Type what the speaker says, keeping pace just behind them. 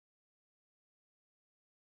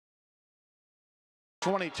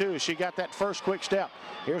22. She got that first quick step.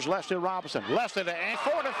 Here's Leslie Robinson. Leslie to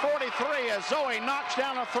 4-43 as Zoe knocks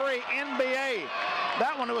down a three. NBA.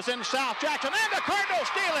 That one was in South Jackson. And the Cardinals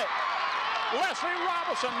steal it. Leslie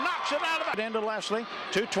Robinson knocks it out of the end to Leslie.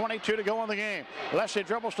 2:22 to go in the game. Leslie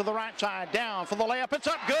dribbles to the right side. Down for the layup. It's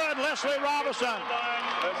up good. Leslie Robinson.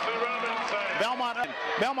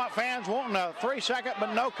 Belmont fans wanting a 3-second,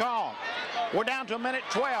 but no call. We're down to a minute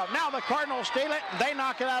 12. Now the Cardinals steal it. They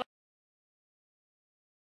knock it out.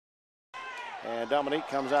 And Dominique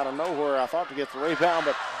comes out of nowhere, I thought, to get the rebound,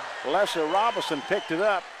 but Leslie Robinson picked it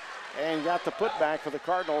up and got the putback for the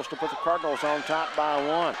Cardinals to put the Cardinals on top by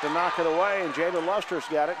 1. To knock it away, and Jada Luster's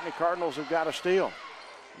got it, and the Cardinals have got a steal.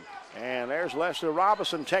 And there's Leslie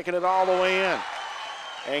Robinson taking it all the way in.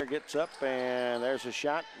 And gets up, and there's a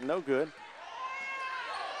shot, no good.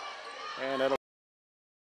 And it'll